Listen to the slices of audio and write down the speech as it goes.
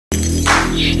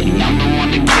and I'm the one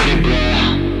to get it, bro.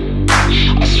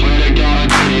 I swear to God I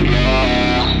get it, bro.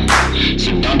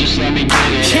 So don't just let me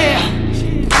get it.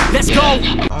 Yeah, let's go.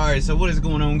 Alright, so what is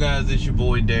going on, guys? It's your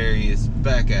boy Darius,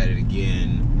 back at it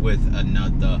again with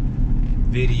another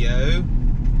video.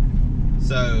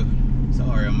 So,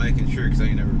 sorry, I'm making sure because I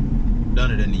ain't never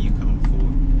done it in the Yukon before.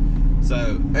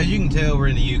 So, as you can tell, we're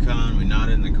in the Yukon, we're not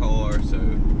in the car, so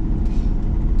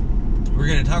we're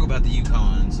going to talk about the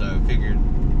Yukon, so I figured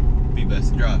it'd be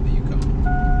best to drive the Yukon.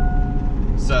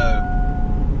 So,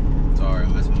 sorry,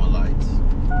 I'm messing with my lights.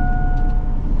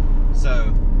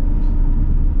 So,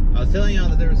 I was telling y'all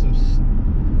that there was some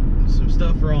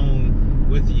stuff wrong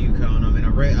with the Yukon. I mean,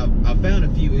 I found a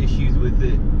few issues with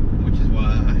it, which is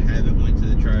why I haven't went to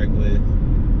the track with,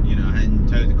 you know, I hadn't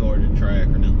towed the car to the track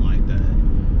or nothing like that.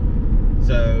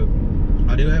 So,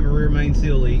 I do have a rear main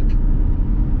seal leak,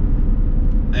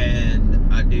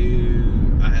 and I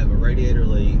have a radiator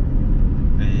leak,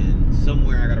 and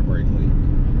somewhere I got a brake leak.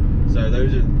 So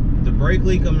those are, the brake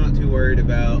leak I'm not too worried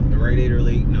about, the radiator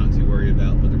leak not too worried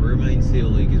about, but the rear main seal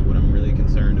leak is what I'm really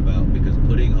concerned about, because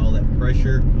putting all that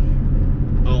pressure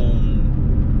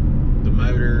on the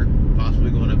motor,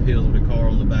 possibly going up hills with a car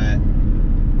on the back,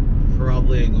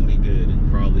 probably ain't gonna be good, and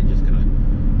probably just gonna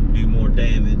do more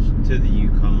damage to the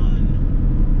Yukon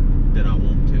than I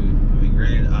want to. I mean,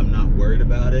 granted, I'm not worried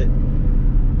about it.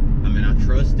 I mean, I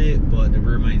trust it, but the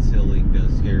rear main seal leak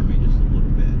does scare me just a little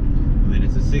bit. I mean,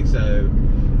 it's a 6.0,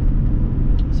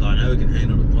 so I know it can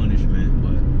handle the punishment,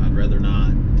 but I'd rather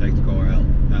not take the car out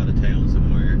of town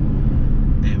somewhere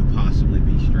and possibly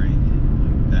be stranded.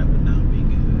 Like, that would not be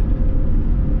good.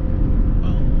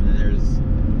 And there's,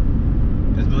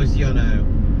 as most of y'all know,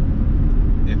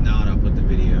 if not, I'll put the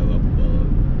video up above.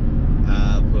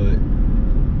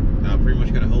 I pretty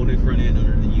much got a whole new front end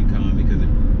under the Yukon because it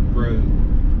broke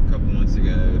a couple months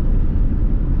ago.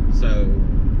 So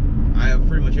I have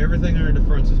pretty much everything under the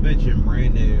front suspension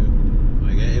brand new.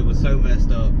 Like, it was so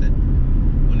messed up that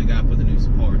when the guy put the new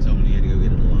parts on, he had to go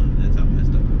get it aligned. That's how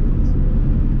messed up it was.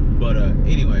 But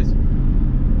anyways,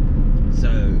 so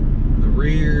the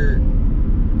rear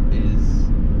is,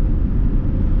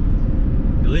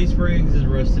 the leaf springs is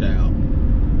rusted out.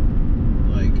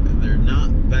 Like, they're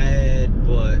not bad,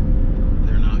 but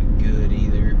they're not good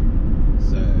either.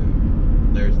 So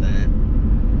there's that.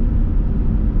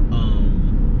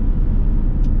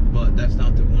 But that's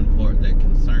not the one part that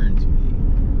concerns me.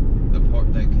 The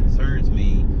part that concerns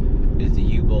me is the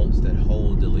U-bolts that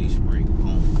hold the leaf spring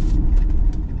on.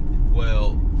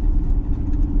 Well,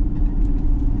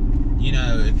 you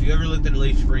know, if you ever looked at a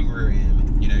leaf spring rear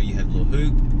end, you know, you have a little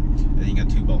hoop, and then you got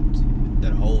two bolts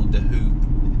that hold the hoop.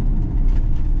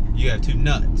 You have two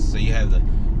nuts, so you have the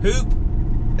hoop,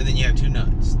 and then you have two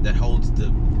nuts that holds the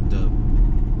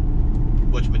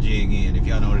whatchamajig in. If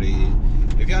y'all know what it is,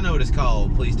 if y'all know what it's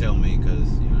called, please tell me,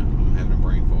 because, you know, I'm having a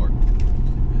brain fart.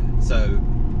 So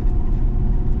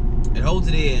it holds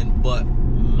it in, but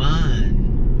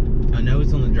mine, I know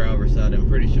it's on the driver's side. I'm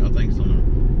pretty sure, I think it's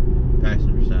on the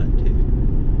passenger side too.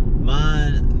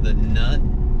 Mine, the nut,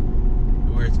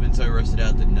 where it's been so rusted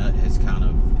out, the nut has kind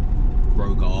of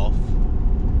broke off.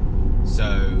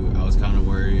 So I was kind of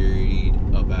worried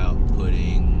about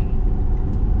putting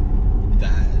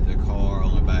the car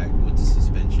on the back with the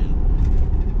suspension.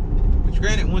 Which,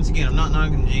 granted, once again, I'm not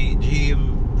knocking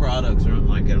GM products or anything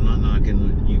like that. I'm not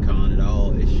knocking the Yukon at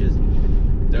all. It's just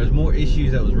there's more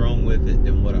issues that was wrong with it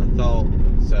than what I thought.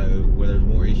 So where there's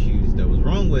more issues that was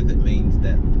wrong with it means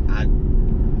that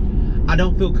I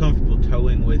don't feel comfortable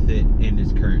towing with it in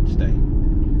its current state.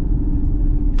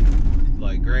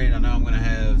 Like, granted, I know I'm gonna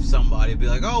have somebody be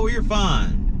like, "Oh, well, you're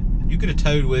fine. You could have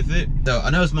towed with it." So I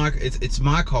know it's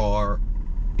my car,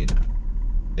 you know.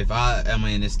 I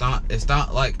mean, it's not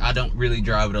like I don't really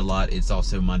drive it a lot. It's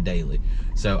also my daily.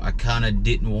 So I kind of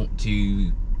didn't want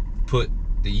to put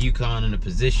the Yukon in a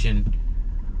position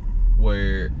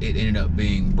where it ended up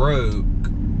being broke,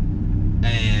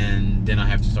 and then I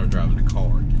have to start driving the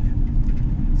car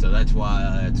again. So that's why,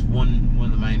 that's one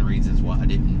of the main reasons why I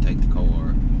didn't take the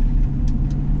car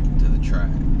to the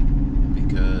track,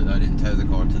 because I didn't tow the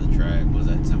car to the track. Was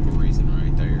that simple reason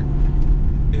right there,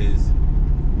 is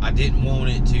I didn't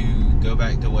want it to go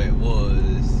back the way it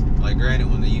was. Like, granted,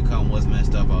 when the Yukon was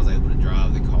messed up, I was able to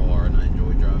drive the car, and I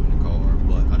enjoyed driving the car,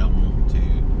 but I don't want to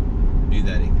do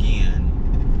that again,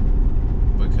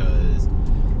 because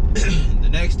the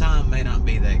next time may not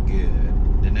be that good.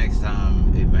 The next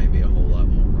time it may be a whole lot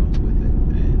more wrong with it,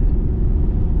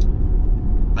 and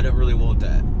I don't really want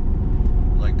that.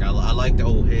 Like, I like the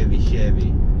old heavy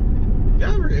Chevy. If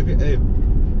y'all ever, I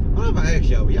don't know if I asked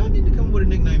y'all, but y'all need to come up with a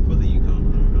nickname for the Yukon. I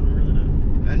don't really know.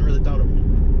 I hadn't really thought of one.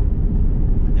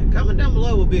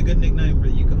 below would be a good nickname for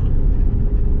the Yukon.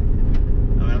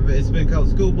 I mean, it's been called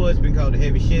school bus, it's been called the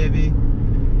heavy Chevy.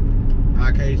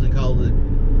 I occasionally call it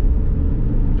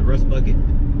the rust bucket.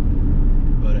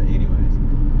 But anyways,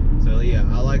 so yeah,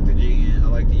 I like the GM, I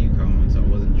like the Yukon, so I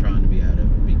wasn't trying to be out of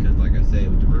it because, like I said,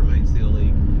 with the rear main steel leak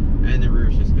and the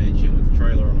rear suspension with the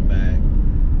trailer on the back,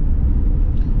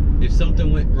 if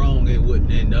something went wrong, it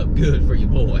wouldn't end up good for your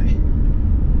boy.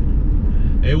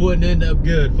 It wouldn't end up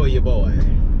good for your boy.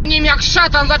 Nim jak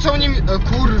szatan zaczął nim...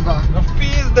 kurwa. No w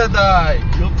pizdę daj!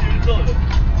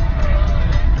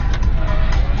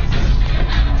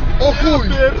 O chuj!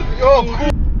 O chuj!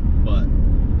 But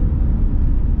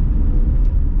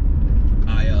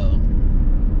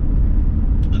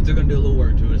I'm still gonna do a little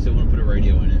work to it. I still want to put a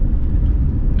radio in it.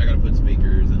 I gotta put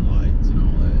speakers and lights and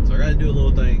all that. So I gotta do a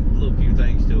little few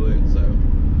things to it. So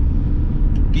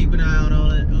keep an eye out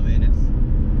on it. I mean,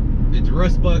 it's a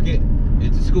rust bucket.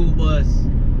 It's a school bus.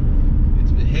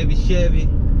 It's a heavy Chevy,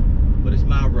 but it's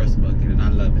my rust bucket and I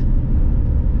love it.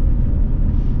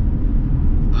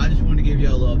 I just want to give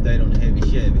y'all a little update on the heavy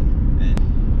Chevy, and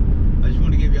I just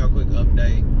want to give y'all a quick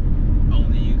update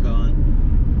on the Yukon.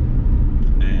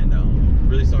 And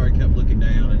really sorry I kept looking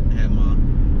down. I didn't have my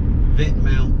vent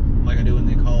mount like I do in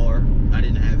the car. I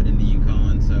didn't have it in the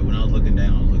Yukon, so when I was looking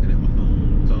down, I was looking at my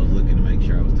phone. So I was looking to make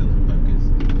sure I was still in focus.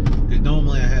 Because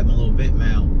normally I have my little vent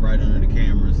mount right under the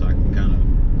camera, so I can kind of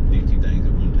do two things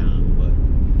at one time. But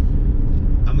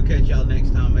I'm gonna catch y'all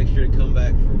next time. Make sure to come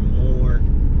back for more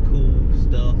cool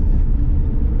stuff.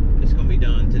 It's gonna be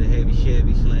done to the heavy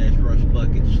Chevy / rush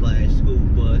bucket / school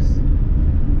bus.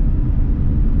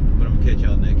 But I'm gonna catch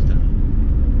y'all next time.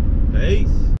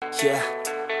 Peace. Yeah,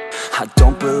 I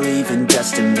don't believe in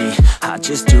destiny. I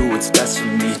just do what's best for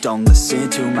me. Don't listen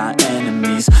to my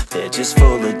enemies, they're just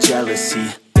full of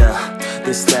jealousy. Yeah,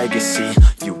 this legacy,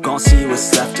 you gon' see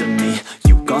what's left of me.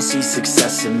 You gon' see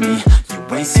success in me.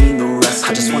 You ain't seen the rest of me.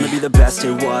 I just wanna be the best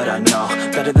at what I know,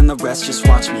 better than the rest, just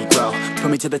watch me grow.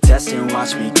 Put me to the test and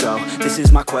watch me go. This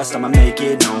is my quest, I'ma make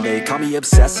it known. They call me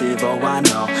obsessive, oh I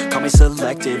know. Call me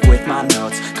selective with my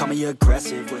notes. Call me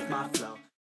aggressive with my flow.